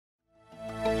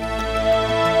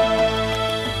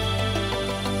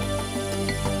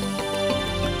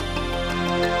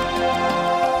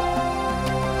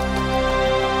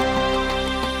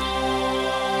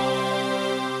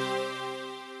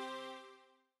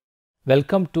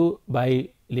Welcome to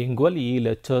Bilingual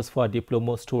e-lectures for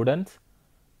Diploma students,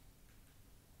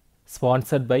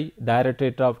 sponsored by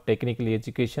Directorate of Technical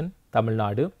Education, Tamil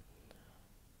Nadu.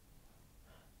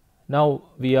 Now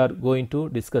we are going to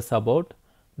discuss about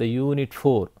the Unit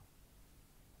 4,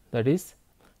 that is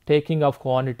taking of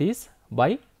quantities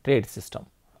by trade system.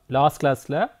 Last class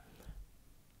la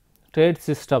trade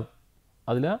system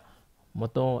அதில்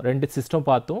மொத்தம் ரெண்டு system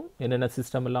பார்த்தோம். என்னென்ன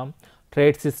system எல்லாம்?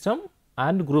 Trade system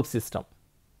and group system.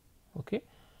 Okay,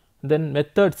 then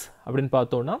methods அப்படின்னு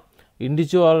பார்த்தோன்னா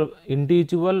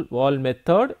individual wall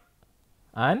method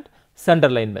and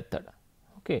centre line method.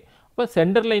 Okay, அப்போ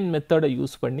centre line மெத்தடை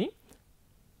யூஸ் பண்ணி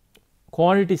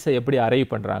குவான்டிட்டிஸை எப்படி அரைவ்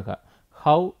பண்ணுறாங்க,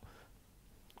 how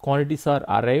quantities are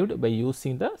arrived by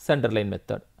using the center line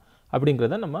method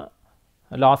அப்படிங்கிறத நம்ம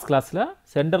லாஸ்ட் கிளாஸில்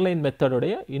சென்டர் லைன்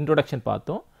மெத்தடோடைய இன்ட்ரொடக்ஷன்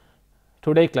பார்த்தோம்.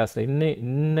 டுடே கிளாஸில்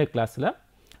இன்ன கிளாஸில்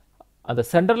அந்த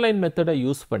சென்டர் லைன் மெத்தடை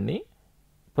யூஸ் பண்ணி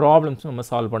ப்ராப்ளம்ஸ் நம்ம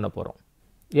சால்வ் பண்ண போகிறோம்.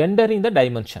 என்டரிங் த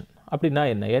டைமென்ஷன் அப்படின்னா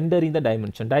என்ன? என்டரிங் த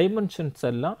டைமென்ஷன்ஸ்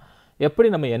எல்லாம் எப்படி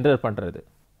நம்ம என்டர் பண்ணுறது?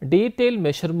 Detailed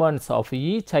measurements of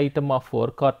each item of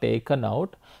work are taken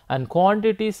out and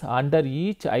quantities under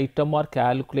each item are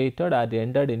calculated and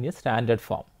entered in a standard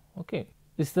form. Okay,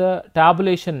 this is the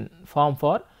tabulation form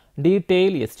for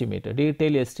detail estimate.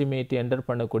 Detail estimate enter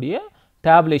பண்ணக்கூடிய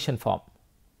tabulation form.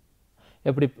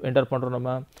 எப்படி enter பண்ணுறோம்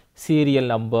நம்ம? serial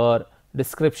number,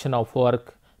 description of work,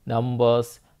 numbers,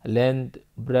 length,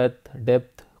 breadth,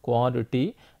 depth, quantity,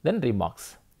 then remarks.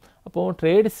 அப்போ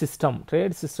trade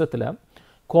சிஸ்டத்தில்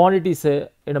குவான்டிட்டிஸை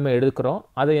நம்ம எடுக்கிறோம்.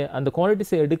 அதை அந்த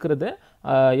குவான்டிட்டிஸை எடுக்கிறத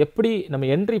எப்படி நம்ம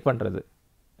என்ட்ரி பண்ணுறது?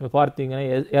 இப்போ பார்த்தீங்கன்னா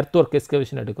எர்த் ஒர்க்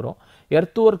எஸ்கவேஷன் எடுக்கிறோம்.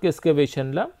 எர்த் ஒர்க்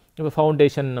எஸ்கவேஷனில் இப்போ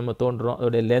ஃபவுண்டேஷன் நம்ம தோன்றுறோம்.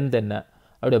 அதோடைய லென்த் என்ன,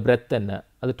 அதோடைய பிரெத் என்ன,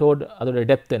 அதோடைய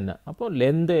டெப்த் என்ன. அப்போது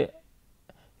லென்த்து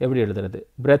எப்படி எழுதுறது?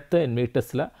 பிரெத்து இன்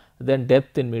மீட்டர்ஸில், தென்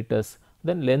டெப்த் இன் மீட்டர்ஸ்,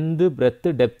 தென் லென்த்து பிரெத்து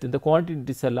டெப்த், இந்த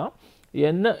குவான்டிட்டிஸ் எல்லாம்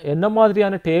என்ன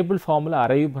மாதிரியான டேபிள் ஃபார்மில்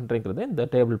அரைவ் பண்ணுறங்கிறது இந்த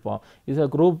டேபிள் ஃபார்ம். இது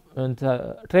குரூப்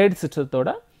ட்ரேட் சிஸ்டத்தோட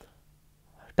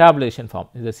டேபுலேஷன் ஃபார்ம்.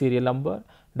 இது serial number,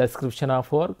 description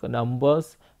of work, numbers,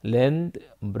 length,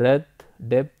 breadth,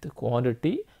 depth,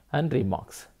 quantity and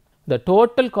remarks. The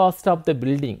total cost of the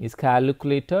building is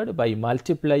calculated by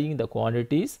multiplying the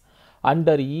quantities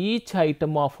under each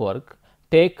item of work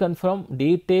taken from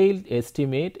detailed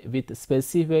estimate with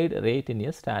specified rate in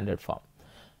a standard form.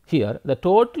 Here, the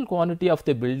total quantity of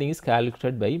the building is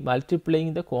calculated by multiplying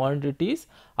the quantities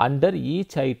under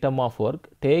each item of work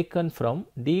taken from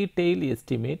detailed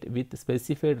estimate with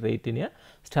specified rate in a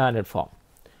standard form.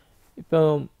 இப்போ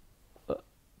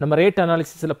நம்ம rate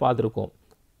அனாலிசிஸில் பார்த்துருக்கோம்.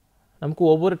 நமக்கு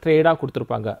ஒவ்வொரு ட்ரேடாக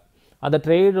கொடுத்துருப்பாங்க. அந்த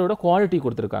ட்ரேடோட quantity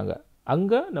கொடுத்துருக்காங்க.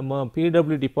 அங்கே நம்ம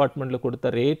பிடபிள்யூ டிபார்ட்மெண்ட்டில் கொடுத்த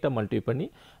ரேட்டை மல்டிப்ளை பண்ணி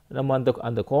நம்ம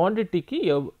அந்த குவான்டிட்டிக்கு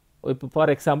இப்போ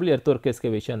for example earth work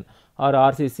excavation R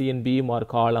RCC in beam R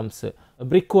columns,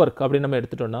 brick work அப்படின்னு நம்ம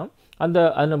எடுத்துட்டோம்னா அந்த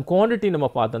நம்ம குவான்டிட்டி நம்ம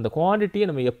பார்த்தோம். அந்த குவான்டிட்டியை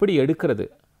நம்ம எப்படி எடுக்கிறது?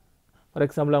 ஃபார்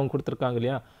எக்ஸாம்பிள் அவங்க கொடுத்துருக்காங்க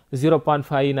இல்லையா,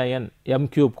 0.59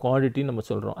 m³ குவான்டிட்டி நம்ம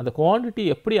சொல்கிறோம். அந்த குவான்டிட்டி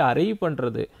எப்படி அரைவ்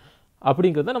பண்ணுறது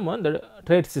அப்படிங்கிறத நம்ம இந்த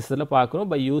ட்ரேட் சிஸ்டத்தில் பார்க்குறோம்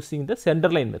by using the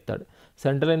centre line method.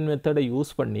 Centre line மெத்தடை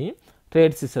யூஸ் பண்ணி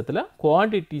ட்ரேட் சிஸ்டத்தில்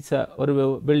குவான்டிட்டிஸை ஒரு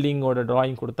பில்டிங்கோட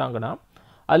ட்ராயிங் கொடுத்தாங்கன்னா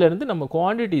அதிலிருந்து நம்ம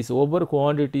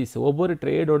ஒவ்வொரு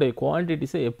ட்ரேடோடைய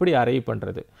குவான்டிட்டிஸை எப்படி அரைவ்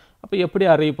பண்ணுறது? அப்போ எப்படி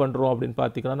அரைவ் பண்ணுறோம் அப்படின்னு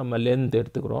பார்த்திங்கன்னா நம்ம லென்த்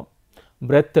எடுத்துக்கிறோம்,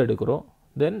 பிரெத் எடுக்கிறோம்,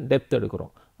 தென் டெப்த்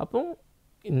எடுக்கிறோம். அப்போ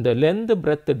இந்த லென்த்து,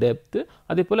 பிரெத்து, டெப்த்து,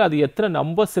 அதே போல் அது எத்தனை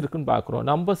நம்பர்ஸ் இருக்குதுன்னு பார்க்குறோம்.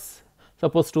 நம்பர்ஸ்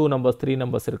சப்போஸ் 2 நம்பர்ஸ் 3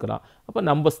 நம்பர்ஸ் இருக்கலாம். அப்போ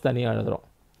நம்பர்ஸ் தனியாக எழுதுகிறோம்.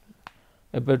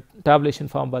 இப்போ டேபுலேஷன்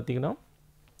ஃபார்ம் பார்த்திங்கன்னா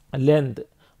லென்த்,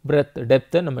 பிரெத்,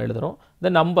 டெப்த்தை நம்ம எழுதுகிறோம்.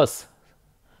 தென் நம்பர்ஸ்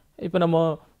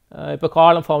இப்போ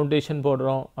காலம் ஃபவுண்டேஷன்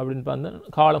போடுறோம் அப்படின்னு பார்த்தா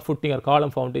காலம் ஃபுட்டிங் ஆர்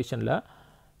காலம் ஃபவுண்டேஷனில்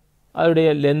அதோடைய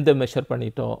லென்த்தை மெஷர்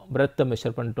பண்ணிட்டோம், பிரெத்தை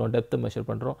மெஷர் பண்ணிட்டோம், டெப்த்தை மெஷர்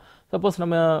பண்ணுறோம். சப்போஸ்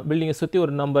நம்ம பில்டிங்கை சுற்றி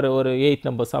ஒரு 8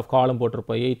 நம்பர்ஸ் ஆஃப் காலம்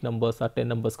போட்டிருப்போம், 8 நம்பர்ஸ் ஆர் 10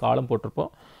 நம்பர்ஸ் காலம்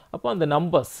போட்டிருப்போம். அப்போ அந்த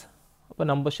நம்பர்ஸ்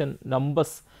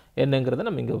என்னங்கிறத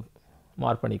நம்ம இங்கே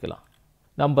மார்க் பண்ணிக்கலாம்.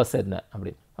 நம்பர்ஸ் என்ன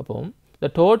அப்படின்னு. அப்போ the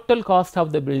total cost of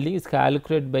the building is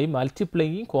calculated by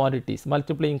multiplying quantities.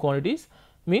 Multiplying quantities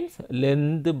means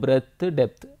length, breadth,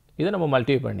 depth. இதை நம்ம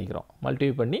மல்டிப்ளை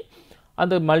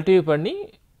பண்ணி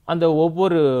அந்த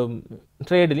ஒவ்வொரு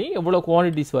ட்ரேட்லேயும் எவ்வளோ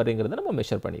குவான்டிட்டிஸ் வருங்கிறத நம்ம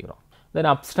மெஷர் பண்ணிக்கிறோம். தென்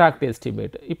அப்ஸ்ட்ராக்ட்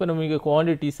எஸ்டிமேட். இப்போ நம்ம இங்கே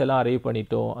குவான்டிட்டிஸ் எல்லாம் அரைவ்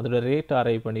பண்ணிட்டோம், அதோட ரேட்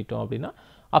அரைவ் பண்ணிட்டோம் அப்படின்னா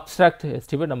அப்ஸ்ட்ராக்ட்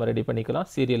எஸ்டிமேட் நம்ம ரெடி பண்ணிக்கலாம்.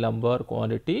 Serial number,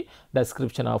 quantity,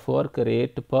 description of work,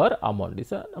 rate per amount.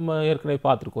 இதை நம்ம ஏற்கனவே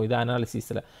பார்த்துருக்கோம் இது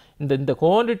அனாலிசிஸில். இந்த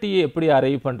குவான்டிட்டியை எப்படி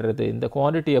அரைவ் பண்ணுறது, இந்த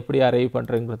குவான்டிட்டி எப்படி அரைவ்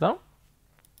பண்ணுறதுங்கிறது தான்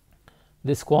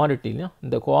திஸ் குவான்டிட்டி.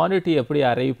 இந்த குவான்டிட்டி எப்படி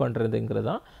அரைவ் பண்ணுறதுங்கிறது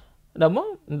தான் நம்ம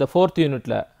இந்த 4th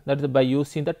யூனிட்டில், that is by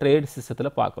using the trade சிஸ்டத்தில்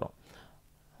பார்க்குறோம்.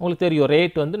 உங்களுக்கு தெரியும்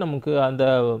ரேட் வந்து நமக்கு அந்த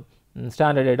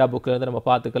ஸ்டாண்டர்ட் டேட்டா புக்கில் இருந்து நம்ம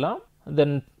பார்த்துக்கலாம்.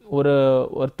 தென்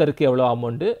ஒருத்தருக்கு எவ்வளோ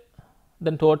அமௌண்ட்டு,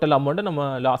 தென் டோட்டல் அமௌண்ட்டை நம்ம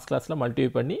லாஸ்ட் கிளாஸில்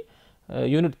மல்டிப்ளை பண்ணி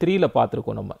யூனிட் 3ல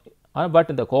பார்த்துருக்கோம் நம்ம. பட்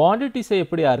இந்த குவான்டிட்டிஸை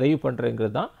எப்படி அரைவ்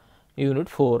பண்ணுறங்கிறது தான்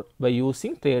unit 4 by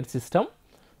using trade system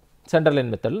centre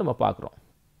line மெத்தடில் நம்ம பார்க்குறோம்.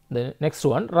 The next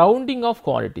one, rounding of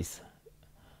quantities.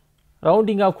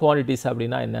 Rounding of quantities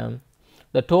அப்படின்னா என்ன?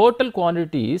 The total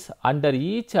quantities under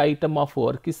each item of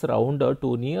work is rounded to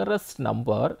nearest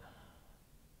number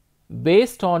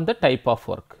based on the type of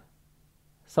work.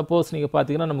 Suppose நீங்கள்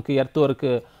பார்த்தீங்கன்னா நமக்கு earth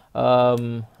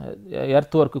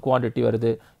work quantity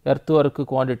வருது. Earth work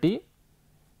quantity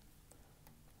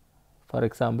for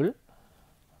example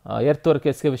earth work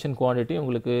excavation quantity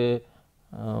உங்களுக்கு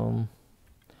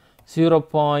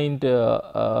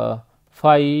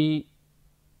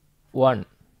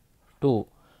 0.512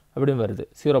 அப்படின்னு வருது.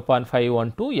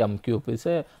 0.512 m³ is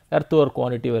earth work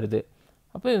quantity வருது.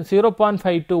 அப்போ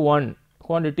 0.521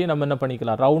 quantity நம்ம என்ன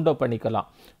பண்ணிக்கலாம், ரவுண்ட் அப் பண்ணிக்கலாம்.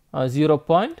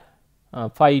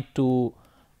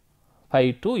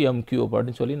 0.52 m³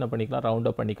 அப்படின்னு சொல்லி என்ன பண்ணிக்கலாம், ரவுண்ட்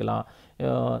அப் பண்ணிக்கலாம்.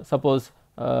 சப்போஸ்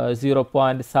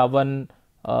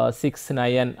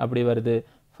 0.769 அப்படி வருது,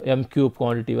 m³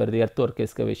 குவான்டிட்டி வருது எர்த் ஒர்க்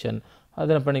எக்ஸ்கவேஷன். அதை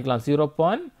என்ன பண்ணிக்கலாம்,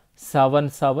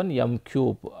 0.77 m³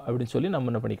 அப்படின்னு சொல்லி நம்ம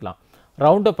என்ன பண்ணிக்கலாம்,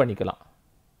 ரவுண்ட் அப் பண்ணிக்கலாம்.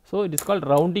 So it is called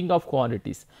rounding off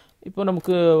quantities. இப்போ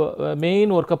நமக்கு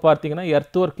மெயின் ஒர்க்கை பார்த்தீங்கன்னா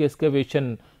எர்த் ஒர்க் எக்ஸ்கவேஷன்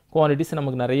குவான்டிட்டிஸ்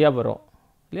நமக்கு நிறையா வரும்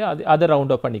இல்லையா, அதை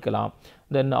ரவுண்ட் அப் பண்ணிக்கலாம்.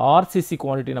 தென் ஆர்சிசி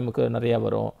குவான்டிட்டி நமக்கு நிறையா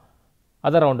வரும்,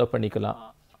 அதை ரவுண்ட் அப் பண்ணிக்கலாம்.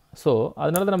 ஸோ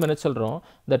அதனால தான் நம்ம என்ன சொல்கிறோம்,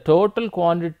 the total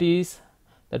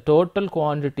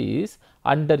quantities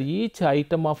under each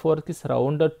item of work is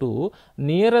rounded to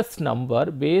nearest number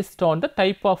based on the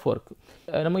type of work.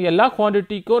 நம்ம எல்லா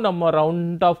குவான்டிட்டிக்கும் நம்ம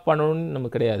ரவுண்ட் ஆஃப் பண்ணணும்னு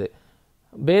நமக்கு கிடையாது,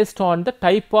 based on the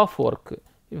type of work.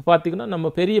 இப்போ பார்த்தீங்கன்னா நம்ம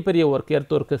பெரிய பெரிய work,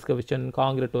 earth work excavation,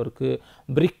 concrete work,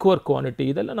 பிரிக் ஒர்க் குவான்டிட்டி,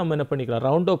 இதெல்லாம் நம்ம என்ன பண்ணிக்கலாம்,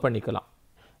 ரவுண்ட் ஆஃப் பண்ணிக்கலாம்.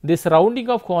 This rounding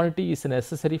of quantity is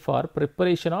necessary for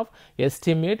preparation of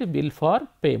estimate bill for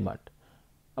payment.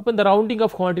 அப்போ இந்த ரவுண்டிங்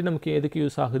ஆஃப் குவான்டிட்டி நமக்கு எதுக்கு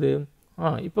யூஸ் ஆகுது,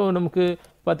 இப்போ நமக்கு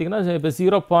பார்த்தீங்கன்னா இப்போ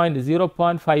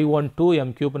 0.512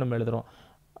 m³ நம்ம எழுதுகிறோம்.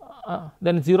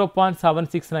 தென்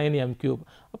 0.769 m³.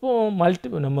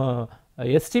 அப்போது நம்ம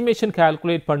எஸ்டிமேஷன்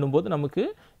கால்குலேட் பண்ணும்போது நமக்கு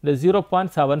இந்த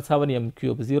 0.77 m³,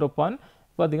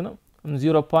 பார்த்தீங்கன்னா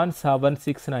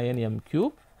 0.769 m³,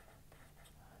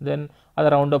 தென் அதை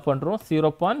ரவுண்ட் அப் பண்ணுறோம்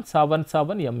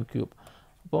 0.77 m³.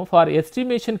 அப்போ for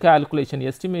estimation calculation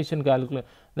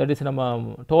that is நம்ம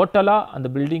டோட்டலாக அந்த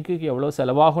பில்டிங்க்கு எவ்வளோ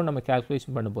செலவாகும் நம்ம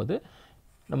கால்குலேஷன் பண்ணும்போது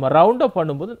நம்ம ரவுண்ட் அப்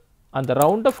பண்ணும்போது அந்த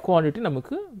ரவுண்ட் ஆஃப் குவான்டிட்டி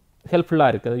நமக்கு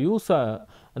ஹெல்ப்ஃபுல்லாக இருக்குது. அது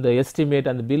அந்த எஸ்டிமேட்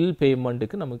அந்த பில்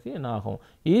பேமெண்ட்டுக்கு நமக்கு என்ன ஆகும்,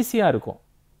 ஈஸியாக இருக்கும்.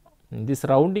 This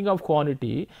rounding off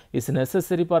quantity is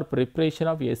necessary for preparation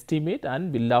of estimate and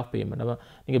bill of payment. நம்ம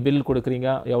நீங்கள் பில் கொடுக்குறீங்க,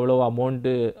 எவ்வளோ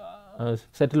அமௌண்ட்டு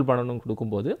செட்டில் பண்ணணும்னு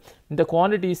கொடுக்கும்போது இந்த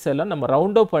குவான்டிட்டிஸ் எல்லாம் நம்ம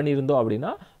ரவுண்ட் அப் பண்ணியிருந்தோம்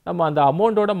அப்படின்னா நம்ம அந்த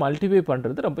அமௌண்ட்டோட மல்டிப்ளை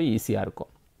பண்ணுறது ரொம்ப ஈஸியாக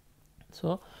இருக்கும். So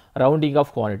rounding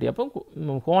off quantity. அப்போ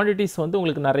குவான்டிட்டிஸ் வந்து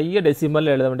உங்களுக்கு நிறைய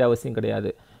டெசிமல் எழுத வேண்டிய அவசியம் கிடையாது.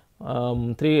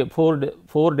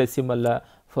 4 டெசிமலில்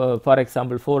ஃபார்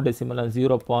எக்ஸாம்பிள் 4 டெசிமலில்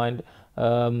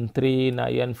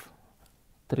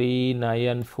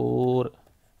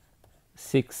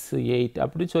 0.39468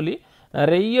 அப்படின்னு சொல்லி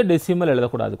நிறைய டெசிமல்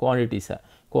எழுதக்கூடாது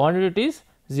குவான்டிட்டிஸ்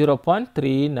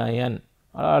 0.39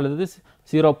 அல்லது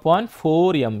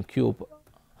 0.4 m³,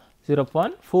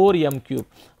 0.4 m³.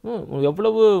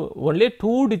 எவ்வளவு ஒன்லி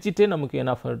 2 டிஜிட்டே நமக்கு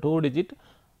என்ன, 2 டிஜிட்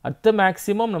அடுத்த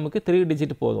மேக்ஸிமம் நமக்கு 3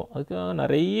 டிஜிட் போதும். அதுக்காக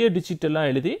நிறைய டிஜிட்டெல்லாம்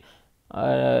எழுதி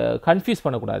கன்ஃபியூஸ்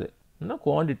பண்ணக்கூடாது.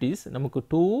 குவான்டிட்டிஸ் நமக்கு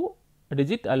 2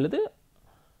 டிஜிட் அல்லது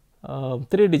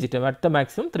 3 டிஜிட், அடுத்த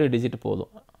மேக்ஸிமம் 3 டிஜிட்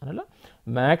போதும். அதனால்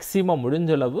மேக்ஸிமம்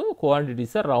முடிஞ்சளவு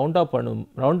குவான்டிட்டிஸை ரவுண்ட் அப்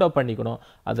பண்ணிக்கணும்.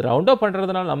 அது ரவுண்ட் அப்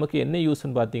பண்ணுறதுனால நமக்கு என்ன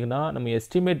யூஸ்ன்னு பார்த்தீங்கன்னா, நம்ம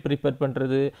எஸ்டிமேட் ப்ரிப்பேர்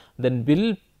பண்ணுறது, தென் பில்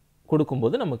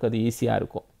கொடுக்கும்போது நமக்கு அது ஈஸியாக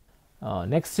இருக்கும்.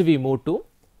 Next we move to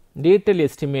detail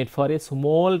estimate for A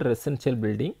small residential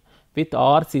building with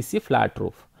RCC flat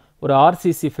roof. ஒரு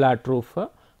ஆர்சிசி ஃப்ளாட் ரூஃபை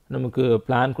நமக்கு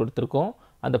பிளான் கொடுத்துருக்கோம்.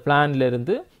 அந்த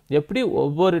பிளான்லேருந்து எப்படி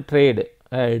ஒவ்வொரு ட்ரேடு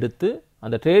எடுத்து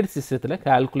அந்த ட்ரேட் சிஸ்டத்தில்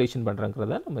கால்குலேஷன்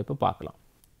பண்ணுறங்கிறத நம்ம இப்போ பார்க்கலாம்.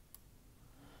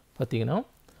 பார்த்தீங்கன்னா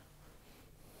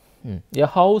எ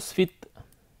ஹவுஸ் வித்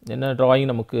என்ன ட்ராயிங்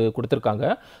நமக்கு கொடுத்துருக்காங்க,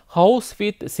 house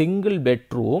with single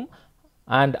bedroom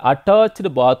and attached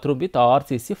bathroom with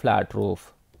RCC flat roof.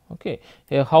 Okay,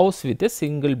 a house with a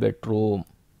single bedroom.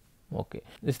 Okay,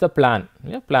 this the plan.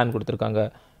 Plan கொடுத்துருக்காங்க,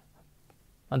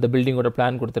 அந்த பில்டிங்கோட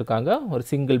பிளான் கொடுத்துருக்காங்க. ஒரு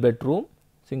சிங்கிள்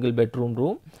பெட்ரூம்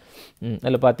ரூம்.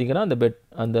 அதில் பார்த்தீங்கன்னா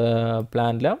அந்த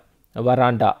பிளானில்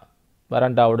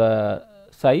வராண்டாவோட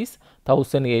சைஸ்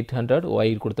 1800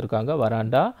 ஒய்ட் கொடுத்துருக்காங்க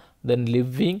வராண்டா. தென்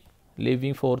living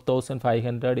living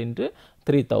 4500 into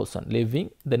 3000 living,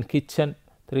 then kitchen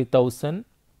 3000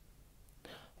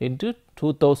 into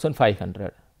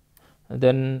 2500,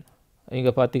 then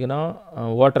இங்கே பார்த்தீங்கன்னா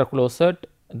வாட்டர் க்ளோசட்,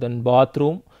 தென்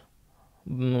பாத்ரூம்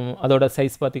அதோட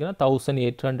சைஸ் பார்த்தீங்கன்னா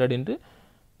 1800 into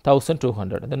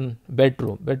 1200, தென்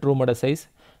பெட்ரூமோட சைஸ்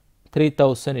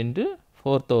 3000 into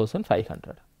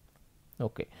 4500.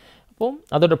 ஓகே, அப்போ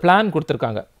அதோட பிளான்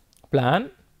கொடுத்துருக்காங்க. பிளான்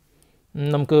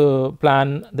நமக்கு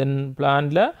பிளான், தென்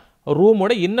பிளானில்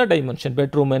ரூமோட இன்னர் டைமென்ஷன்,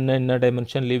 பெட்ரூம் என்ன, இன்னர்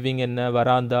டைமென்ஷன், லிவிங் என்ன,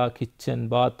 வராந்தா, கிச்சன்,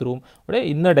 பாத்ரூம் உட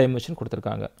இன்னர் டைமென்ஷன்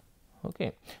கொடுத்துருக்காங்க. ஓகே,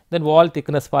 தென் வால்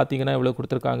திக்னஸ் பார்த்தீங்கன்னா எவ்வளோ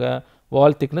கொடுத்துருக்காங்க,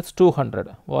 வால் திக்னஸ்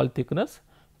 200, வால் திக்னஸ்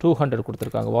 200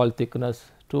 கொடுத்துருக்காங்க, வால் திக்னஸ்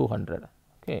 200.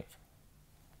 ஓகே,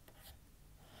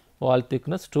 வால்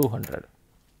திக்னஸ் 200,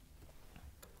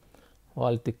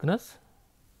 வால் திக்னஸ்.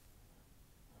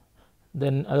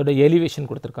 தென் அதோட எலிவேஷன்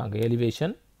கொடுத்துருக்காங்க,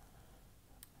 எலிவேஷன்.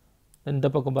 இந்த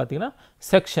பக்கம் பார்த்தீங்கன்னா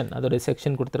செக்ஷன், அதோட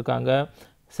செக்ஷன் கொடுத்துருக்காங்க.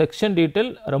 செக்ஷன்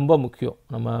டீட்டெயில் ரொம்ப முக்கியம்.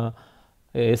 நம்ம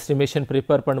எஸ்டிமேஷன்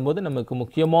ப்ரிப்பேர் பண்ணும்போது நமக்கு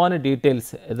முக்கியமான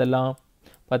டீட்டெயில்ஸ் இதெல்லாம்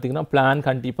பார்த்திங்கன்னா பிளான்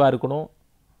கண்டிப்பாக இருக்கணும்.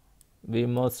 we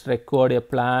must record a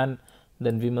plan,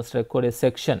 then we must record a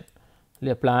section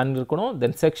இல்லையா, பிளான் இருக்கணும்.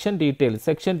 தென் செக்ஷன் டீட்டெயில்ஸ்,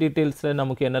 செக்ஷன் டீட்டெயில்ஸில்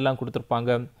நமக்கு என்னெல்லாம்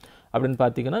கொடுத்துருப்பாங்க அப்படின்னு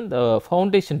பார்த்தீங்கன்னா இந்த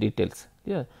ஃபவுண்டேஷன் டீட்டெயில்ஸ்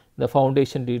இல்லையா, இந்த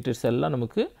ஃபவுண்டேஷன் டீட்டெயில்ஸ் எல்லாம்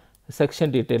நமக்கு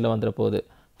செக்ஷன் டீட்டெயிலில் வந்துட போகுது.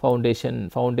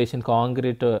 ஃபவுண்டேஷன்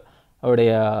காங்கிரீட்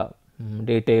உடைய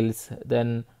டீட்டெயில்ஸ்,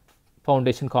 தென்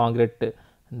ஃபவுண்டேஷன் காங்கிரீட்,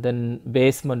 தென்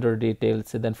பேஸ்மெண்ட்டோட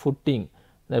டீட்டெயில்ஸ், தென்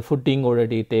ஃபுட்டிங்கோட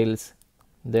டீட்டெயில்ஸ்,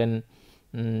 தென்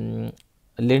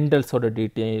லிண்டல்ஸோட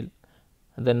டீட்டெயில்,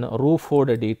 தென்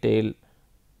ரூஃபோட டீட்டெயில்,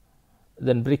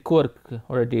 தென் பிரிக்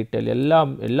ஒர்க்கோட டீட்டெயில்,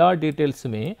 எல்லா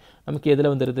டீட்டெயில்ஸுமே நமக்கு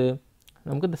எதில் வந்துடுது,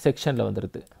 நமக்கு இந்த செக்ஷனில்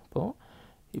வந்துடுது. இப்போது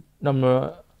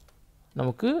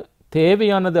நமக்கு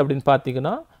தேவையானது அப்படின்னு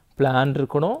பார்த்தீங்கன்னா பிளான்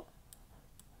இருக்கணும்,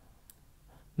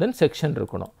 தென் செக்ஷன்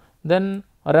இருக்கணும், தென்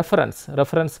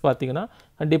ரெஃபரன்ஸ் பார்த்தீங்கன்னா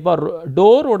கண்டிப்பாக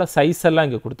டோரோட சைஸ் எல்லாம்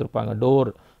இங்கே கொடுத்துருப்பாங்க.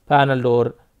 Door, panel door,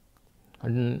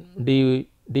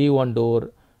 D1 door,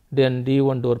 தென்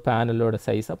D1 டோர் பேனலோட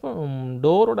சைஸ். அப்போ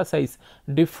டோரோட size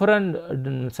different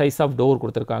size of door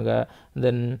கொடுத்துருக்காங்க.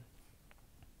 தென்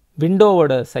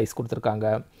விண்டோவோட சைஸ் கொடுத்துருக்காங்க,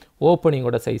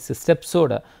 ஓப்பனிங்கோட சைஸ்,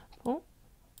 ஸ்டெப்ஸோட.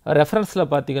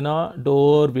 ரெஃபரன்ஸில் பார்த்தீங்கன்னா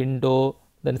டோர், விண்டோ,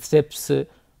 தென் ஸ்டெப்ஸு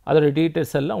அதோட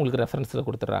டீட்டெயில்ஸ் எல்லாம் உங்களுக்கு ரெஃபரன்ஸில்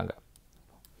கொடுத்துட்றாங்க.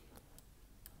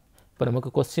 இப்போ நமக்கு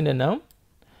கொஸ்டின் என்ன,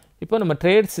 இப்போ நம்ம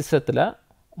ட்ரேட் சிஸ்டத்தில்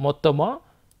மொத்தமாக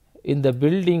இந்த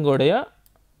பில்டிங்கோடைய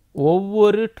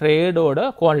ஒவ்வொரு ட்ரேடோட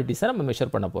குவான்டிட்டிஸை நம்ம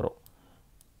மெஷர் பண்ண போகிறோம்.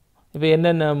 இப்போ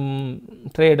என்னென்ன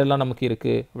ட்ரேடெல்லாம் நமக்கு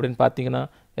இருக்குது அப்படின்னு பார்த்தீங்கன்னா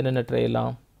என்னென்ன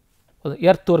ட்ரேலாம்,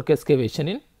 எர்த் ஒர்க் எஸ்கவேஷன்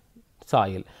இன்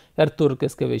soil, earth work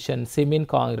excavation, cement,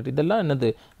 concrete, இதெல்லாம் என்னது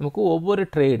நமக்கு ஒவ்வொரு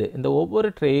ட்ரேடு, இந்த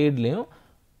ஒவ்வொரு ட்ரேட்லேயும்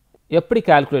எப்படி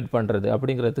கால்குலேட் பண்ணுறது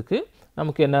அப்படிங்கிறதுக்கு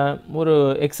நமக்கு என்ன ஒரு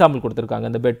எக்ஸாம்பிள் கொடுத்துருக்காங்க.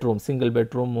 இந்த பெட்ரூம், சிங்கிள்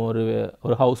பெட்ரூம்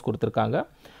ஒரு ஹவுஸ் கொடுத்துருக்காங்க.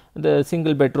 இந்த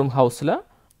சிங்கிள் பெட்ரூம் ஹவுஸில்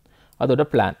அதோட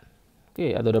பிளான், ஓகே,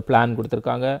 அதோட பிளான்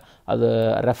கொடுத்துருக்காங்க, அது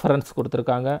ரெஃபரன்ஸ்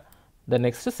கொடுத்துருக்காங்க, த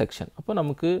நெக்ஸ்ட் செக்ஷன். அப்போ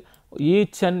நமக்கு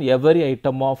each and every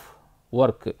item of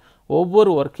work,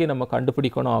 ஒவ்வொரு ஒர்க்கையும் நம்ம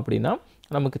கண்டுபிடிக்கணும் அப்படின்னா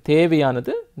நமக்கு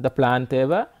தேவையானது இந்த பிளான்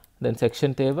தேவை, தென்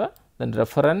செக்ஷன் தேவை, தென்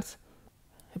ரெஃபரன்ஸ்.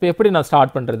 இப்போ எப்படி நான்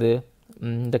ஸ்டார்ட் பண்ணுறது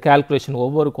இந்த கேல்குலேஷன்,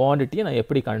 ஒவ்வொரு குவான்டிட்டியும் நான்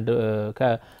எப்படி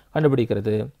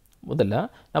கண்டுபிடிக்கிறது? முதல்ல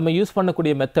நம்ம யூஸ்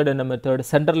பண்ணக்கூடிய மெத்தட் என்ன மெத்தட்,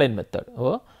 சென்டர் லைன் மெத்தட்.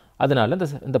 அதனால்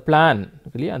இந்த பிளான்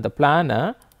இல்லையா, அந்த பிளானை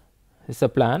இஸ் அ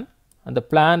பிளான், அந்த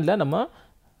பிளானில் நம்ம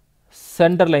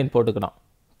சென்டர் லைன் போட்டுக்கலாம்.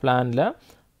 பிளானில்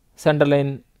சென்டர்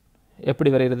லைன் எப்படி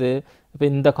வரைகிறது, இப்போ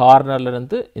இந்த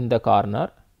கார்னர்லேருந்து இந்த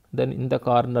கார்னர், தென் இந்த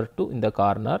கார்னர் டு இந்த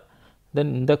கார்னர்,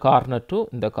 தென் இந்த கார்னர் டு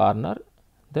இந்த கார்னர்,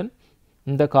 தென்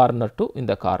இந்த கார்னர் டு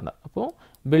இந்த கார்னர். அப்போது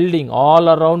building all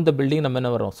around the building நம்ம என்ன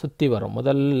வரும், சுற்றி வரும்.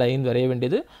 முதல் லைன் வரைய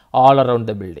வேண்டியது all around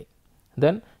the building.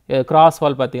 Then cross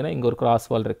வால் பார்த்தீங்கன்னா இங்கே ஒரு கிராஸ்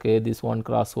வால் இருக்குது, திஸ் ஒன்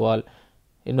கிராஸ் வால்,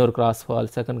 இன்னொரு கிராஸ் வால்,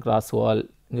 செகண்ட் கிராஸ் வால்,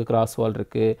 இங்கே கிராஸ் வால்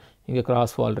இருக்குது, இங்கே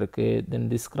கிராஸ் வால் இருக்குது, தென்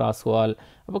திஸ் கிராஸ் வால்.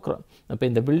 அப்போ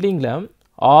இந்த பில்டிங்கில்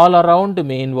all around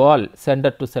main wall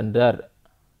centre to centre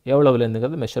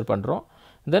எவ்வளவுலேருந்துங்கிறது measure பண்ணுறோம்.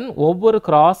 தென் ஒவ்வொரு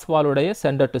cross வாலுடைய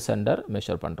centre to centre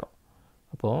measure பண்ணுறோம்.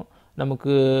 அப்போது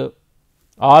நமக்கு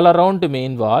all around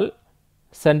main wall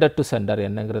centre to centre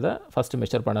என்னங்கிறத ஃபஸ்ட்டு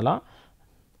மெஷர் பண்ணலாம்.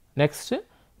 நெக்ஸ்ட்டு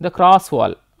இந்த கிராஸ்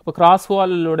வால், இப்போ கிராஸ்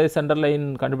வாலோடைய சென்டர் லைன்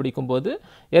கண்டுபிடிக்கும் போது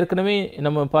ஏற்கனவே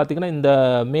நம்ம பார்த்திங்கன்னா இந்த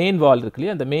மெயின் வால் இருக்கு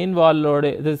இல்லையா, அந்த மெயின் வாலோட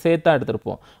இது சேர்த்தா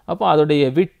எடுத்திருப்போம். அப்போ அதோடைய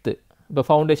விட்த்து, இப்போ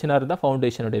ஃபவுண்டேஷனாக இருந்தால்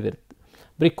ஃபவுண்டேஷனுடைய விட்த்,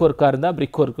 பிரிக் ஒர்க்காக இருந்தால்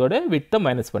பிரிக் ஒர்க்கோட விட்டை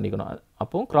மைனஸ் பண்ணிக்கணும்.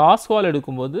 அப்போது கிராஸ் வால்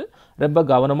எடுக்கும்போது ரொம்ப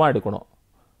கவனமாக எடுக்கணும்.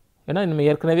 ஏன்னா நம்ம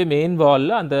ஏற்கனவே மெயின்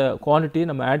வாலில் அந்த குவான்டிட்டியை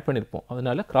நம்ம ஆட் பண்ணியிருப்போம்.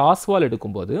 அதனால் கிராஸ் வால்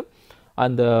எடுக்கும்போது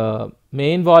அந்த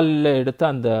மெயின் வாலில் எடுத்த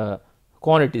அந்த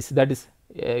குவான்டிட்டிஸ், தட் இஸ்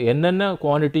என்னென்ன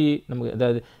குவான்டிட்டி நமக்கு,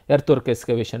 அதாவது எர்த் ஒர்க்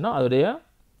எக்ஸ்கவேஷன்னா அதோடைய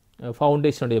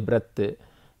ஃபவுண்டேஷனுடைய பிரெத்து,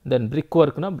 தென் பிரிக்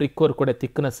ஒர்க்னா பிரிக் ஒர்க்கோட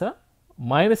திக்னஸை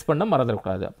மைனஸ் பண்ண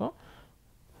மறந்துடக்கூடாது. அப்போ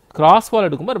கிராஸ் வால்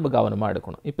எடுக்கும்போது ரொம்ப கவனமாக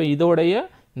எடுக்கணும். இப்போ இதோடைய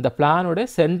இந்த பிளானோடைய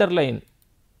சென்டர் லைன்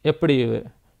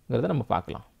எப்படிங்கிறத நம்ம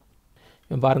பார்க்கலாம்.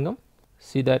 இப்போ பாருங்கள்,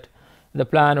 see that இந்த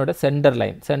பிளானோட சென்டர்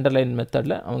லைன்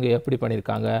மெத்தடில் அவங்க எப்படி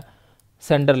பண்ணியிருக்காங்க,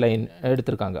 சென்டர் லைன்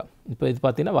எடுத்திருக்காங்க. இப்போ இது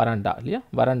பார்த்திங்கன்னா வராண்டா இல்லையா,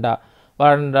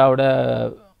 வராண்டாவோட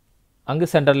அங்கே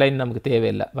சென்டர் லைன் நமக்கு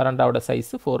தேவையில்லை. வராண்டாவோட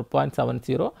சைஸு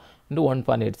 4.70 into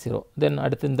 1.80. தென்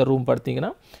அடுத்து இந்த ரூம்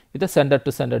பார்த்தீங்கன்னா இதை சென்டர்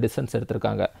டு சென்டர் டிஸ்டன்ஸ்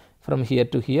எடுத்திருக்காங்க. From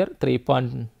here to hear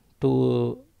 3.2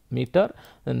 metre,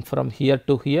 then from here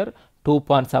to hear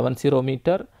 2.70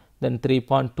 metre, then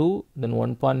 3.2, then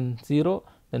 1.0,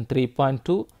 then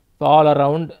 3.2. All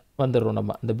around வந்துடும்.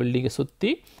 நம்ம இந்த பில்டிங்கை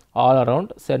சுற்றி all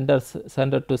around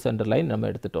centre to centre line நம்ம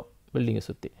எடுத்துட்டோம் பில்டிங்கை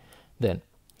சுற்றி. தென்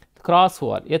கிராஸ்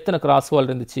வால், எத்தனை கிராஸ் வால்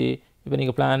இருந்துச்சு? இப்போ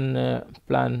நீங்கள்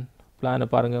பிளானை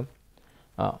பாருங்கள்.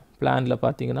 பிளானில்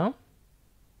பார்த்தீங்கன்னா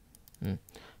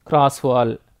கிராஸ்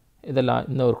வால் இதெல்லாம்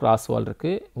இன்னொரு கிராஸ் வால்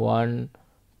இருக்குது. 1,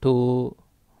 2,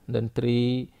 then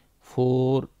 3,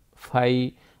 4, 5.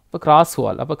 இப்போ கிராஸ்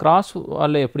வால், அப்போ கிராஸ்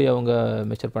வாலில் எப்படி அவங்க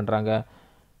மெஷர் பண்ணுறாங்க,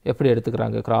 எப்படி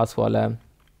எடுத்துக்கிறாங்க கிராஸ் வாலை?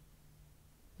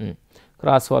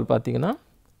 கிராஸ் வால் பார்த்தீங்கன்னா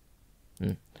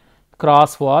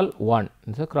கிராஸ் வால் 1,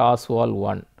 கிராஸ் வால்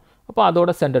 1, அப்போ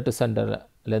அதோட சென்டர் டு சென்டர்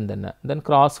லென்த் என்ன? தென்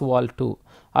கிராஸ் வால் 2,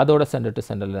 அதோட சென்டர் டு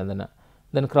சென்டர் லென்த் என்ன?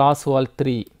 தென் கிராஸ் வால்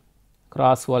 3,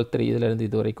 இதிலேருந்து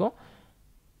இது வரைக்கும்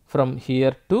from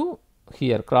here to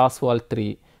hear cross wall 3.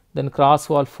 Then cross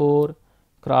வால்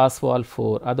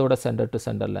 4, அதோட சென்டர் டு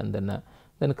சென்டர் லென்த் என்ன?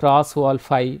 தென் cross wall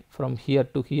 5, from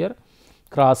here to hear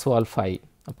cross வால் 5.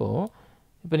 அப்போது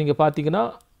இப்போ நீங்கள் பார்த்தீங்கன்னா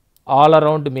ஆல்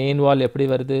அரவுண்ட் மெயின் வால் எப்படி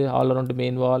வருது? All around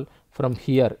main wall from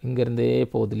here இங்கேருந்தே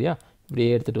போகுது இல்லையா, இப்படியே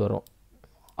எடுத்துகிட்டு வரும்.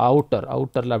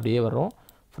 அவுட்டரில் அப்படியே வரும்.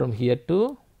 ஃப்ரம் ஹியர் டு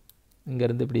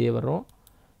இங்கேருந்து இப்படியே வரும்,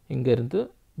 இங்கேருந்து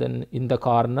தென் இந்த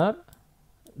கார்னர்,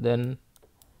 தென்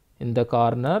இந்த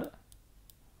கார்னர்,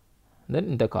 தென்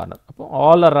இந்த கார்னர். அப்போ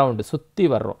ஆல் அரவுண்டு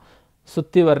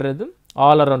சுற்றி வர்றது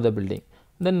ஆல் அரவுண்ட் த பில்டிங்.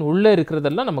 தென் உள்ளே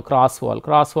இருக்கிறதெல்லாம் நம்ம கிராஸ்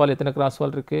வால் எத்தனை கிராஸ்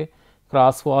வால் இருக்குது?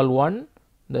 கிராஸ் வால் 1,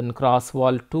 தென் கிராஸ்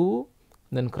வால் 2,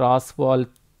 தென் கிராஸ் வால்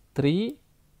 3,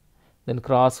 தென்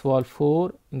கிராஸ் வால் 4,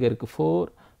 இங்கே இருக்குது 4,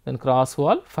 தென் கிராஸ்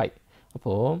வால் 5.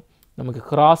 அப்போது நமக்கு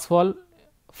கிராஸ் வால்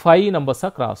 5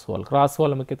 நம்பர்ஸாக கிராஸ்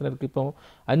வால் நமக்கு எத்தனை இருக்குது? இப்போ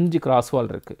 5 கிராஸ்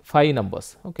வால் இருக்குது, 5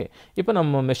 நம்பர்ஸ். ஓகே, இப்போ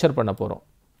நம்ம மெஷர் பண்ண போகிறோம்.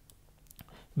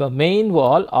 இப்போ main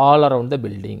wall all around the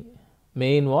building,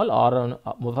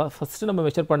 first நம்ம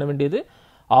மெஷர் பண்ண வேண்டியது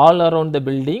ஆல் அரவுண்ட் த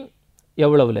பில்டிங்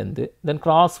எவ்வளவு length, then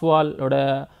cross வாலோட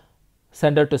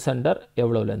centre to centre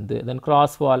எவ்வளோ length, then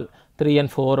cross wall 3 and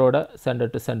 4ஓட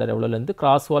centre to centre எவ்வளோ length,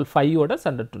 cross wall 5ஓட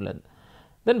centre to length,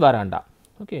 then வராண்டா.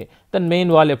 Okay, then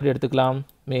main வால் எப்படி எடுத்துக்கலாம்?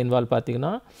 Main வால்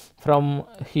பார்த்தீங்கன்னா from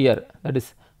hear that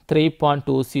is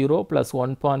 3.20 +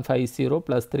 1.50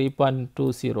 +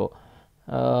 3.20,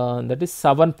 that is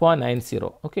 7.90.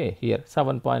 okay, here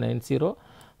 7.90.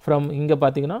 from இங்கே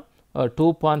பார்த்தீங்கன்னா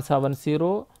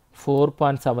 2.70,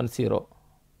 4.70.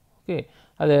 okay,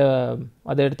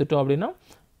 அதை எடுத்துட்டோம் அப்படின்னா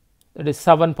that is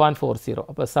 7.40.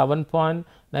 அப்போ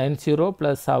 7.90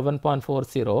 +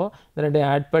 7.40 இந்த ரெண்டையும்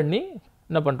ஆட் பண்ணி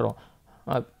என்ன பண்ணுறோம்?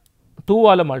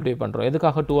 2ஆல் மல்டிப்ளை பண்ணுறோம்.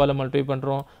 எதுக்காக 2ஆல் மல்டிப்ளை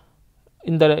பண்ணுறோம்?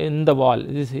 இந்த வால்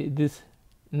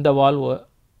இந்த வால்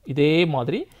இதே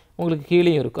மாதிரி உங்களுக்கு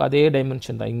கீழேயும் இருக்குது, அதே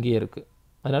டைமென்ஷன் தான் இங்கேயே இருக்குது,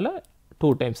 அதனால் 2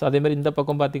 times. அதேமாதிரி இந்த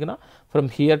பக்கம் பார்த்திங்கன்னா ஃப்ரம்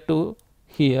ஹியர் டு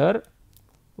ஹியர்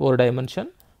ஒரு dimension,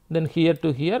 then here to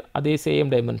hear அதே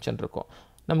சேம் டைமென்ஷன் இருக்கும்.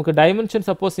 நமக்கு டைமென்ஷன்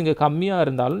சப்போஸ் இங்கே கம்மியாக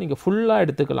இருந்தாலும் நீங்கள் ஃபுல்லாக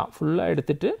எடுத்துக்கலாம். ஃபுல்லாக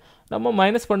எடுத்துகிட்டு நம்ம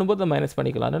மைனஸ் பண்ணும்போது மைனஸ்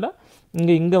பண்ணிக்கலாம். அதனால்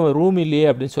இங்கே ரூம் இல்லையே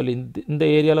அப்படின்னு சொல்லி, இந்த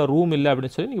ஏரியாவில் ரூம் இல்லை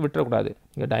அப்படின்னு சொல்லி நீங்கள் விட்டுறக்கூடாது.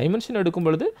 இங்கே டைமென்ஷன் எடுக்கும்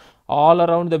பொழுது ஆல்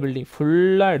அரவுண்ட் த பில்டிங்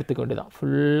ஃபுல்லாக எடுத்துக்க வேண்டியதான்.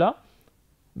 ஃபுல்லாக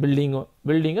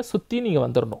பில்டிங்கை சுற்றி நீங்கள்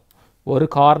வந்துடணும். ஒரு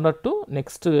கார்னர் டு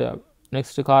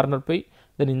நெக்ஸ்ட்டு கார்னர் போய்,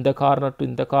 தென் இந்த கார்னர் டு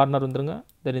இந்த கார்னர் வந்துருங்க,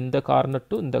 தென் இந்த கார்னர்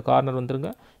டு இந்த கார்னர் வந்துருங்க,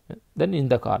 தென்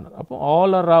இந்த கார்னர். அப்போ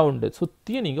ஆல் அரவுண்டு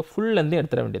சுற்றியும் நீங்கள் ஃபுல்லேருந்து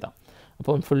எடுத்துட வேண்டியதான்.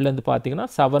 அப்போ ஃபுல்லேருந்து பார்த்தீங்கன்னா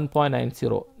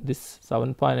 7.90, திஸ்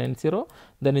 7.90,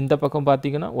 தென் இந்த பக்கம்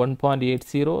பார்த்தீங்கன்னா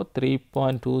 1.80,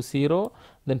 3.20,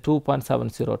 தென்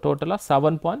 2.70, டோட்டலாக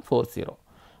 7.40.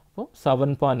 அப்போ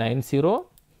 7.90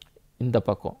 இந்த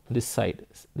பக்கம், this side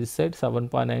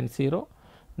 7.90,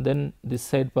 then this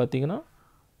side பார்த்தீங்கன்னா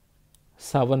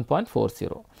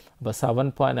 7.40. அப்போ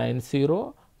 7.90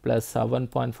 +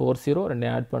 7.40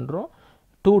 ரெண்டையும் ஆட் பண்ணுறோம்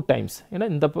 2 times. ஏன்னா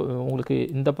உங்களுக்கு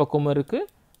இந்த பக்கமும் இருக்குது,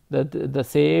 த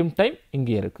சேம் டைம்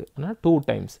இங்கே இருக்குது, ஆனால் 2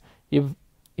 times.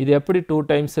 இது எப்படி 2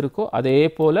 times இருக்கோ அதே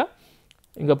போல்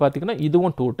இங்கே பார்த்தீங்கன்னா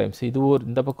இதுவும் 2 டைம்ஸ், இதுவும்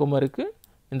இந்த பக்கமும் இருக்குது,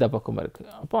 இந்த பக்கமும் இருக்குது.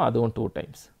 அப்போ அதுவும் 2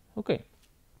 டைம்ஸ். ஓகே,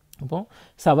 அப்போ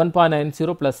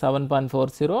 7.90 +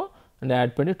 7.40 and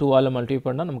ஆட் பண்ணி 2ஆல் மல்டிப்ளை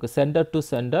பண்ணால் நமக்கு centre to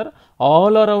centre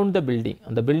all around the building,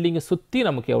 அந்த பில்டிங்கை சுற்றி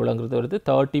நமக்கு எவ்வளோங்கிறது வருது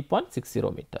 30.60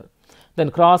 metre.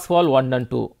 Then cross wall 1 and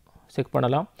 2 check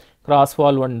பண்ணலாம். கிராஸ்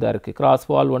வால் 1 தான் இருக்குது. கிராஸ்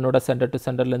வால் 1ஓட சென்டர் டு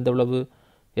சென்டர்லேருந்து எவ்வளவு?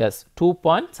 S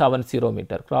 2.70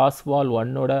 metre. Cross wall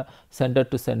 1ஓட centre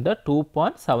to centre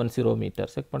 2.70 metre.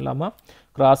 Check பண்ணலாமா?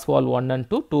 Cross wall 1 and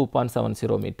 2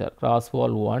 2.70 metre. Cross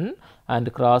wall 1 and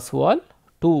cross வால்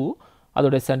 2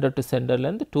 அதோடைய சென்டர் டு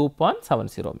சென்டர்லேருந்து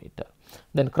 2.70 metre.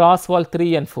 Then cross wall 3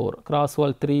 and 4. Cross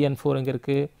wall 3 and 4 எங்கே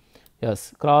இருக்குது? S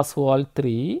cross wall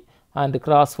 3 and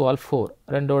cross வால் 4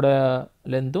 ரெண்டோட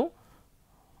லென்த்தும்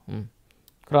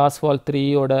cross வால்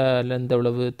 3ஓட length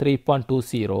எவ்வளவு?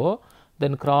 3.20.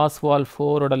 தென் cross வால்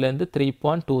 4ஓட length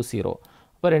 3.20.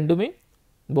 அப்போ ரெண்டுமே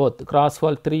both cross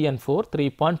wall 3 and 4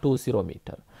 3.20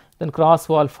 metre. Then cross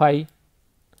wall 5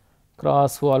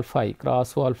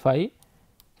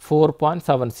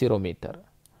 4.70 metre.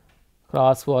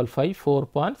 Cross wall 5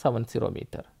 4.70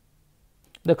 metre.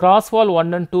 இந்த cross wall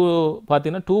 1 and 2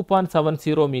 பார்த்தீங்கன்னா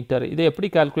 2.70 metre. இதை எப்படி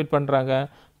கால்குலேட் பண்ணுறாங்க?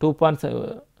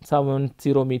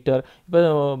 2.70 மீட்டர். இப்போ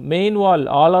மெயின் வால்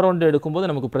ஆல் அரவுண்ட் எடுக்கும்போது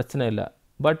நமக்கு பிரச்சனை இல்லை.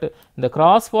 பட் இந்த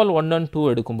கிராஸ் வால் 1 and 2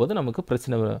 எடுக்கும்போது நமக்கு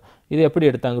பிரச்சனை வரும். இது எப்படி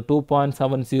எடுத்தாங்க?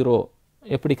 2.70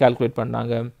 எப்படி கால்குலேட்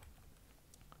பண்ணாங்க?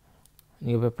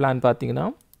 நீங்கள் இப்போ பிளான் பார்த்தீங்கன்னா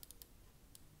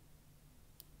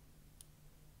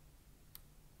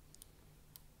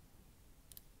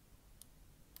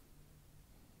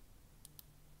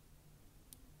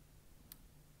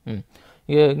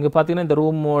இங்கே பார்த்தீங்கன்னா இந்த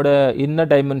ரூமோட இன்னர்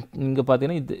டைமென்ஷன் இங்கே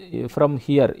பார்த்தீங்கன்னா இது ஃப்ரம்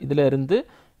ஹியர் இதில் இருந்து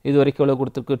இது வரைக்கும் எவ்வளோ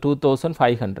கொடுத்துருக்கு?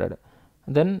 2500.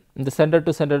 தென் இந்த சென்டர்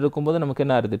டு சென்டர் இருக்கும்போது நமக்கு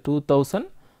என்ன ஆகுது?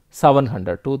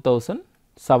 2700.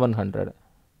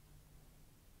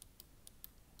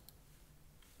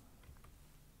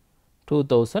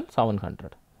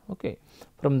 2700. Okay,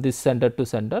 from this centre to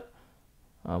centre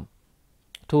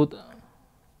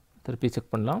திருப்பி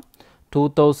செக் பண்ணலாம்.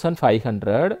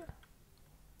 2500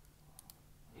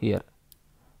 here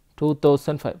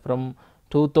 2005 from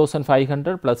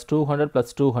 2500 plus 200 plus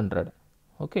 200.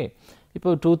 Okay, இப்போ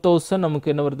 2000 நமக்கு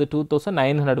என்ன வருது?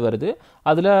 2900 வருது.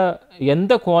 அதில்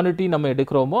எந்த குவான்டிட்டி நம்ம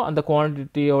எடுக்கிறோமோ அந்த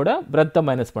குவான்டிட்டியோட பிரெத்தை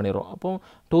மைனஸ் பண்ணிடுறோம். அப்போ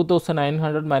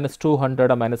 2900 மைனஸ்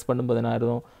 200 மைனஸ் பண்ணும்போது என்ன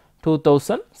ஆயிடும்?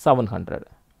 2700.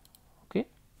 ஓகே,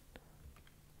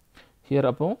 ஹியர்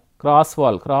அப்போ கிராஸ்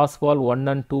வால் 1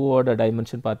 and 2ஓட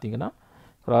டைமென்ஷன் பார்த்தீங்கன்னா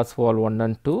cross wall 1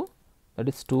 and 2 that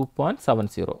is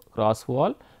 2.70. Cross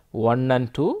wall 1 and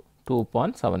 2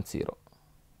 2.70.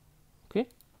 okay,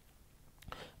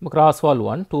 cross wall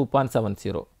 1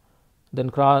 2.70. then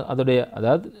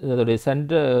அதோடைய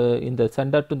சென்டர் இந்த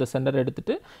சென்டர் டு இந்த சென்டர்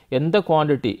எடுத்துட்டு எந்த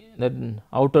quantity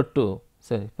outer to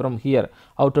from here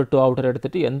outer to outer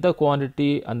எடுத்துட்டு எந்த குவான்டிட்டி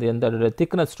அந்த எந்த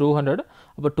thickness 200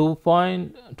 அப்போ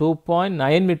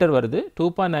 2.9 மீட்டர் வருது.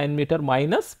 2.9 metre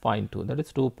minus 0.2 that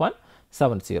is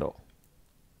 2.70.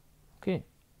 Okay,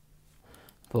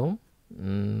 இப்போ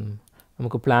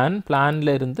நமக்கு பிளான்ல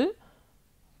இருந்து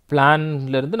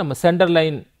நம்ம சென்டர்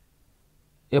லைன்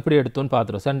எப்படி எடுத்தோன்னு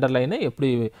பார்த்துருவோம். சென்டர் லைனை எப்படி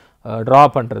ட்ரா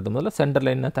பண்ணுறது? முதல்ல சென்டர்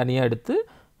லைனை தனியாக எடுத்து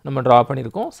நம்ம ட்ரா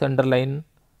பண்ணியிருக்கோம். Centre line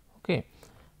okay,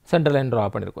 centre line draw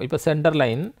பண்ணியிருக்கோம். இப்போ சென்டர்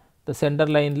லைன் இந்த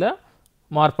சென்டர் லைனில்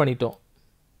மார்க் பண்ணிட்டோம்.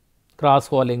 கிராஸ்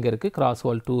வால் எங்கே இருக்குது? கிராஸ்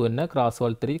வால் 2 என்ன? கிராஸ்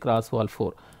வால் 3, கிராஸ் வால்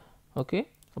 4. ஓகே,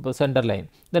 அப்போ சென்டர் லைன்.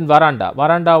 தென்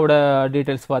வராண்டாவோட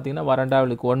டீட்டெயில்ஸ் பார்த்தீங்கன்னா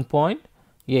வராண்டாவுக்கு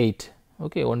 1.8.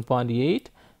 Okay, 1.8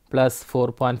 plus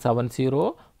 4.70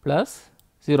 plus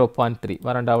 0.3.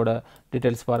 வராண்டாவோட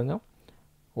டீட்டெயில்ஸ் பாருங்கள்.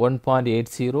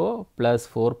 1.80 ப்ளஸ்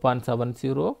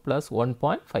 4.70 ப்ளஸ்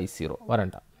 1.50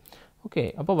 வராண்டா. ஓகே,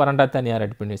 அப்போ வராண்டா தனியாக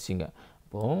ரெடி பண்ணி வச்சிங்க.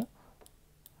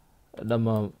 அப்போது நம்ம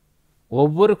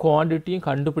ஒவ்வொரு குவான்டிட்டியும்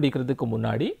கண்டுபிடிக்கிறதுக்கு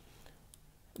முன்னாடி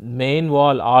மெயின்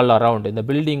வால் ஆல் அரவுண்ட் இந்த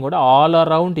பில்டிங்கோட ஆல்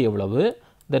அரவுண்ட் எவ்வளவு,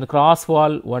 தென் கிராஸ்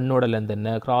வால் 1ஓட லென்த் என்ன,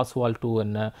 கிராஸ் வால் 2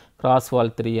 என்ன, கிராஸ்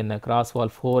வால் 3 என்ன, கிராஸ்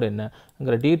வால் 4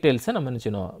 என்னங்கிற டீட்டெயில்ஸை நம்ம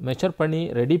நினச்சினோம் மெஷர் பண்ணி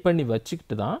ரெடி பண்ணி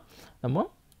வச்சுக்கிட்டு தான் நம்ம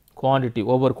குவான்டிட்டி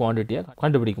ஒவ்வொரு குவான்டிட்டியாக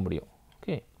கண்டுபிடிக்க முடியும்.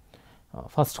 ஓகே,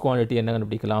 ஃபஸ்ட் குவான்டிட்டி என்ன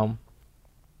கண்டுபிடிக்கலாம்?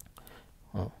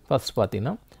 ஃபஸ்ட்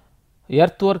பார்த்தீங்கன்னா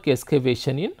எர்த் ஒர்க்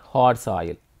எஸ்கவேஷன் இன் ஹார்ட்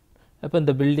சாயில். இப்போ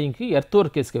இந்த பில்டிங்க்கு எர்த்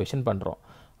ஒர்க் எஸ்கவேஷன் பண்ணுறோம்.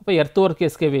 அப்போ எர்த் ஒர்க்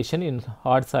எஸ்கவேஷன் இன்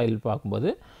ஹார்ட் சாயில் பார்க்கும்போது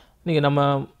நீங்கள் நம்ம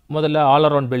முதல்ல ஆல்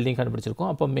அரவுண்ட் பில்டிங்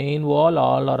கண்டுபிடிச்சிருக்கோம். அப்போ main wall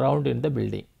all around in the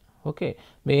building. Okay,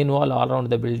 main wall all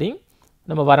around the building.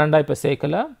 நம்ம வராண்டா இப்போ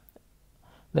சேர்க்கலை.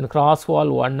 தென் cross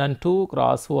wall 1 and 2,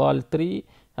 cross wall 3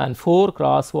 and 4,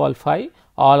 cross wall 5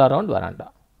 all around வராண்டா.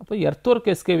 அப்போ எர்த் ஒர்க்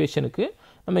எஸ்கவேஷனுக்கு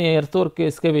நம்ம எர்த் ஒர்க்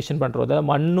எஸ்கவேஷன் பண்ணுறோம். அதாவது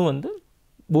மண்ணு வந்து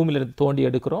பூமியிலிருந்து தோண்டி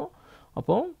எடுக்கிறோம்.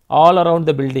 அப்போ ஆல் அரவுண்ட்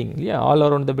த பில்டிங் இல்லையா, ஆல்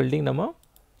அரவுண்ட் த பில்டிங் நம்ம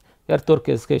எர்த்வொர்க்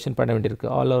எக்ஸ்கவேஷன் பண்ண வேண்டியிருக்கு.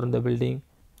 ஆல் அரவுண்ட் த பில்டிங்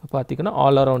பார்த்திங்கன்னா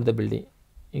ஆல் அரவுண்ட் த பில்டிங்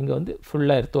இங்கே வந்து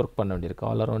ஃபுல்லாக எர்த்வொர்க் பண்ண வேண்டியிருக்கு.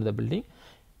 All around the building,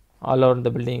 all around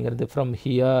the பில்டிங்கிறது from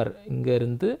here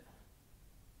இங்கேருந்து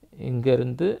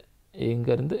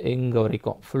இங்கே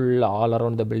வரைக்கும் ஃபுல்லாக ஆல்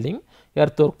அரவுண்ட் த பில்டிங்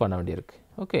எர்த்வொர்க் பண்ண வேண்டியிருக்கு.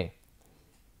 Okay,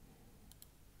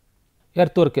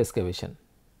 எர்த்வொர்க் excavation.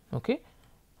 ஓகே,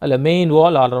 அதில் main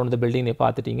wall all around the building நீ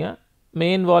பார்த்துட்டீங்க.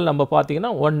 மெயின் வால் நம்ம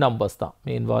பார்த்தீங்கன்னா 1 நம்பர்ஸ் தான்.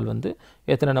 மெயின் வால் வந்து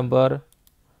எத்தனை நம்பர்?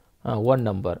 1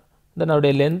 நம்பர். தென்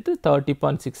அதோடைய லென்த்து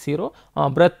 30.60.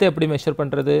 பிரெத் எப்படி மெஷர்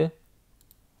பண்ணுறது?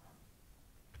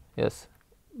 எஸ்,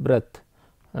 பிரெத்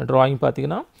ட்ராயிங்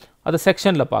பார்த்தீங்கன்னா அதை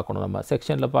செக்ஷனில் பார்க்கணும். நம்ம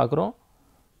செக்ஷனில் பார்க்குறோம்.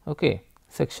 ஓகே,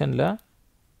 செக்ஷனில்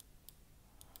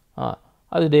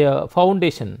அதோடைய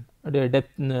ஃபவுண்டேஷன் அதோடைய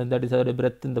டெப்த், தட் இஸ் அதோடைய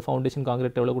பிரெத், இந்த ஃபவுண்டேஷன்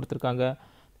காங்கிரீட் எவ்வளோ கொடுத்துருக்காங்க?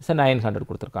 900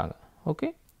 கொடுத்துருக்காங்க. ஓகே,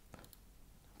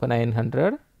 இப்போ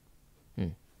 900.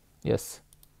 எஸ்,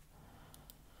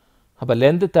 அப்போ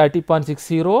லென்த்து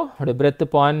 30.60, அதோடைய breadth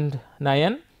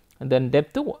 0.9, then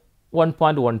depth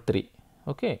 1.13.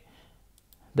 Okay,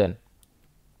 then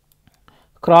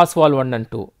cross wall 1 and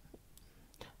 2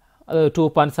 அது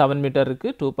 2.7 மீட்டர்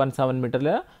இருக்குது. 2.7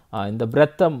 மீட்டரில் இந்த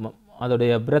பிரெத்தை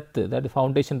அதோடைய பிரெத்து, தட்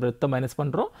ஃபவுண்டேஷன் பிரெத்தை மைனஸ்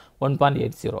பண்ணுறோம்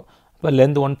 1.80. இப்போ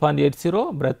லென்த் 1.80,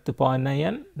 பிரெத்து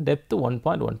 0.9, டெப்த்து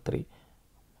 1.13.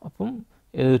 அப்போ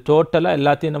இது டோட்டலாக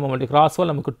எல்லாத்தையும் நம்ம கிராஸ்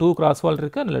வால் நமக்கு 2 கிராஸ் வால்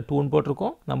இருக்குது, அதில் 2ன்னு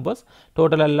போட்டிருக்கோம் நம்பர்ஸ்.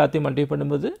 டோட்டலாக எல்லாத்தையும் மல்டிப்ளை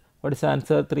பண்ணும்போது what is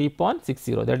answer?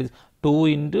 3.60. That is 2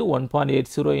 into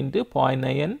 1.80 into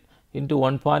 0.9 into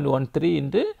 1.13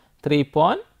 into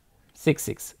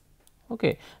 3.66.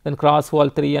 Okay, then cross wall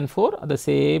 3 and 4, the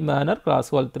same manner cross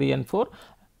wall 3 and 4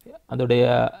 அதோடைய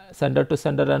சென்டர் டு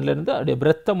சென்டர் இருந்து அதோடைய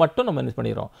பிரெத்தை மட்டும் நம்ம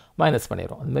மைனஸ்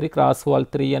பண்ணிடுறோம். அது மாதிரி கிராஸ் வால்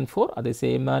 3 and 4 அதே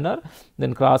சேம் மேனர்.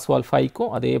 தென் கிராஸ் வால்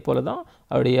 5க்கும் அதே போல் தான்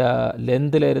அதோடைய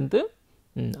லென்த்தில் இருந்து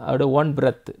அதோட 1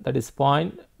 பிரெத், தட் இஸ்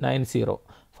 0.90,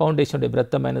 ஃபவுண்டேஷனுடைய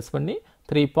பிரெத்தை மைனஸ் பண்ணி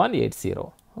 3.80.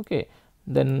 ஓகே,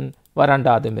 தென்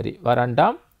வராண்டா அதேமாரி வராண்டா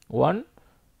 1,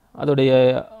 அதோடைய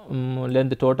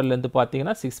லென்த் டோட்டல் லென்த்து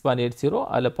பார்த்தீங்கன்னா 6.80,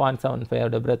 அதில் 0.75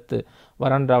 அதோட பிரெத்து,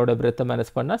 வராண்டாவோட பிரெத்தை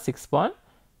மைனஸ் பண்ணால்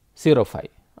 6.05.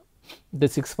 இந்த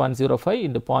 6.05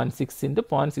 into 0.6 into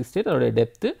 0.68 அதோடைய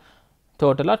டெப்த்து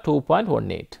டோட்டலாக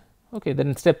 2.18. ஓகே,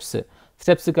 தென்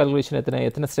ஸ்டெப்ஸு கால்குலேஷன்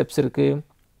எத்தனை ஸ்டெப்ஸ் இருக்குது?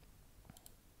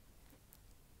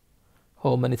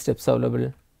 how many steps available?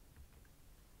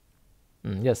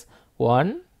 Yes,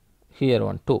 1 here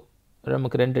 1 2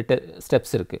 நமக்கு 2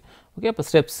 ஸ்டெப்ஸ் இருக்குது. ஓகே, அப்போ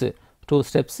ஸ்டெப்ஸு 2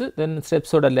 ஸ்டெப்ஸு. தென்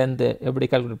ஸ்டெப்ஸோட லென்த்து எப்படி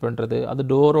கால்குலேட் பண்ணுறது? அது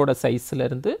டோரோட சைஸில்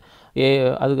இருந்து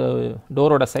அது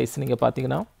டோரோட சைஸ் நீங்கள்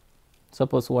பார்த்தீங்கன்னா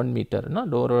suppose 1 மீட்டர்னா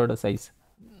டோரோட size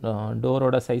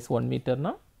 1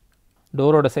 மீட்டர்னா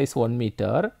டோரோட size 1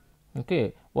 metre. Okay,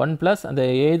 1 plus அந்த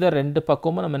ஏதர் 2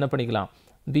 பக்கமும் நம்ம என்ன பண்ணிக்கலாம்,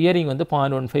 பியரிங் வந்து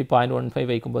 0.15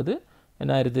 வைக்கும்போது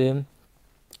என்ன ஆயிடுது?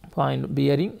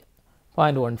 பியரிங்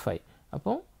 0.15.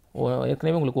 அப்போ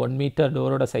ஏற்கனவே உங்களுக்கு 1 metre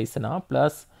டோரோட சைஸ்னா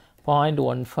plus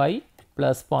 0.15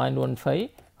 plus 0.15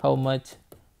 how much?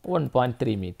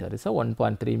 1.3 meter. is a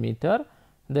 1.3 meter.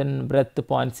 Then breadth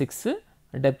 0.6,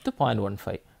 depth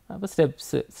 0.15. அப்போ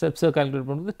ஸ்டெப்ஸை கால்குலேட்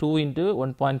பண்ணுறது 2 into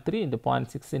 1.3 into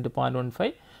 0.6 into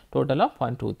 0.15 டோட்டலாக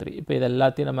 0.23. இப்போ இது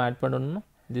எல்லாத்தையும் நம்ம ஆட் பண்ணணும்.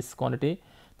 திஸ் குவான்டிட்டி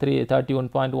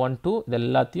 31.12 இது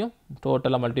எல்லாத்தையும்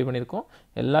டோட்டலாக மல்டிப்ளை பண்ணியிருக்கோம்.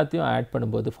 எல்லாத்தையும் ஆட்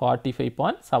பண்ணும்போது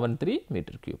 45.73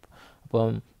 மீட்டர் கியூப். அப்போ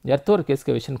எர்த்வொர்க்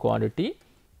எக்ஸ்கவேஷன் குவான்டிட்டி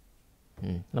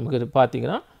நமக்கு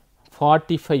பார்த்தீங்கன்னா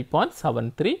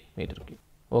 45.73 மீட்டர் கியூப்.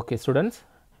 ஓகே ஸ்டூடெண்ட்ஸ்,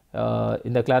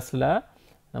 இந்த கிளாஸில்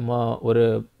நம்ம ஒரு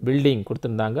பில்டிங்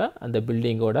கொடுத்துருந்தாங்க. அந்த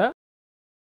பில்டிங்கோட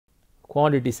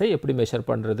குவான்டிட்டிஸை எப்படி மெஷர்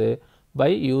பண்ணுறது? By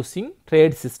using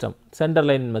trade system centre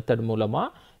line method மூலமாக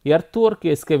எர்த்வொர்க்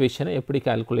எக்ஸ்கவேஷனை எப்படி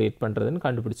கால்குலேட் பண்ணுறதுன்னு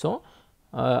கண்டுபிடிச்சோம்.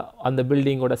 அந்த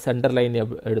பில்டிங்கோட சென்டர் லைன்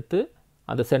எடுத்து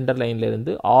அந்த centre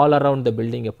லைன்லேருந்து all around the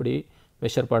building எப்படி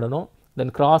மெஷர் பண்ணணும்.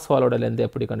 தென் கிராஸ் வாலோட லென்த்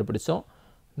எப்படி கண்டுபிடிச்சோம்.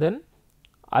 தென்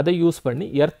அதை யூஸ் பண்ணி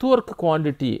எர்த்வொர்க்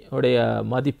குவான்டிட்டி உடைய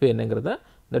மதிப்பு என்னங்கிறத,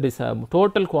 that is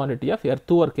total quantity of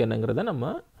எர்த்வொர்க் என்னங்கிறத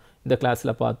நம்ம இந்த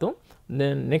கிளாஸில் பார்த்தோம்.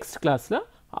 தென் நெக்ஸ்ட் கிளாஸில்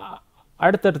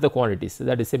அடுத்தடுத்த quantities,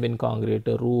 that is cement concrete,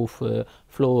 roof,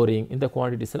 flooring, இந்த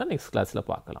குவான்டிட்டிஸ் எல்லாம் நெக்ஸ்ட் கிளாஸில்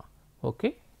பார்க்கலாம். Okay,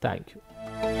 thank you.